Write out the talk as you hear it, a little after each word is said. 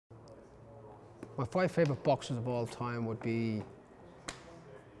My 5 favourite boxers of all time would be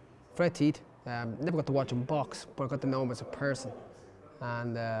Fred Teed. Never got to watch him box, but I got to know him as a person.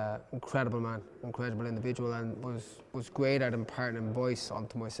 And incredible man, incredible individual, and was great at imparting voice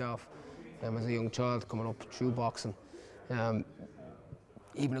onto myself as a young child coming up through boxing.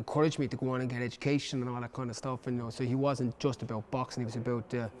 Even encouraged me to go on and get education and all that kind of stuff. And, you know, so he wasn't just about boxing; he was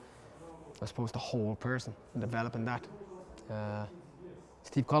about, I suppose, the whole person and developing that.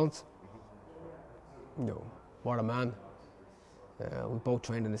 Steve Collins, you know, what a man. We both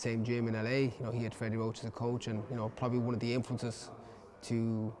trained in the same gym in LA. You know, he had Freddie Roach as a coach, and you know, probably one of the influences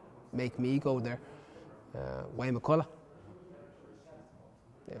to make me go there. Wayne McCullough.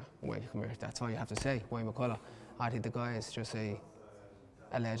 Yeah, Wayne, come here. That's all you have to say. Wayne McCullough. I think the guy is just a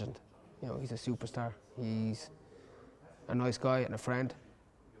legend. You know, he's a superstar. He's a nice guy and a friend.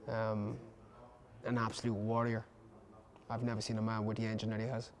 An absolute warrior. I've never seen a man with the engine that he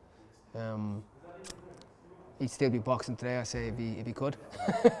has. He'd still be boxing today, I say, if he could.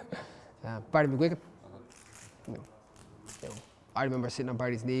 Barry McGuigan. You know, I remember sitting on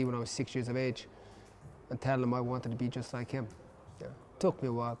Barry's knee when I was 6 years of age and telling him I wanted to be just like him. Yeah. Took me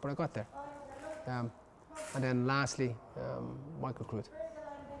a while, but I got there. And then lastly, Michael Crude.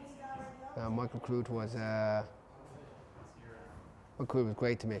 Michael Crude was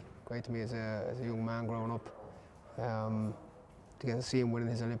great to me. Great to me as a young man growing up. To get to see him winning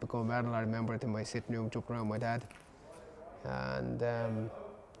his Olympic gold medal, I remember it in my sitting room, jumping around with my dad. And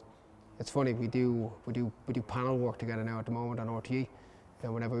it's funny, we do panel work together now at the moment on RTE,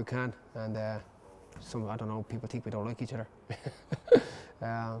 whenever we can. And I don't know, people think we don't like each other.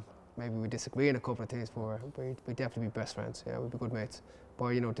 Maybe we disagree on a couple of things, but we'd definitely be best friends. Yeah, we'd be good mates. But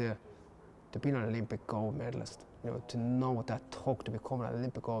you know, to be an Olympic gold medalist, you know, to know what that took to become an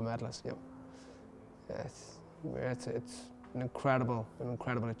Olympic gold medalist, you know, it's an incredible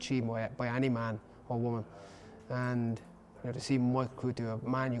achievement by any man or woman. And you know, to see Michael Crude, a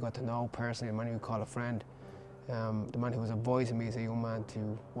man you got to know personally, a man you call a friend, the man who was advising me as a young man to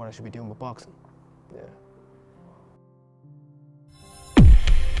what I should be doing with boxing. Yeah.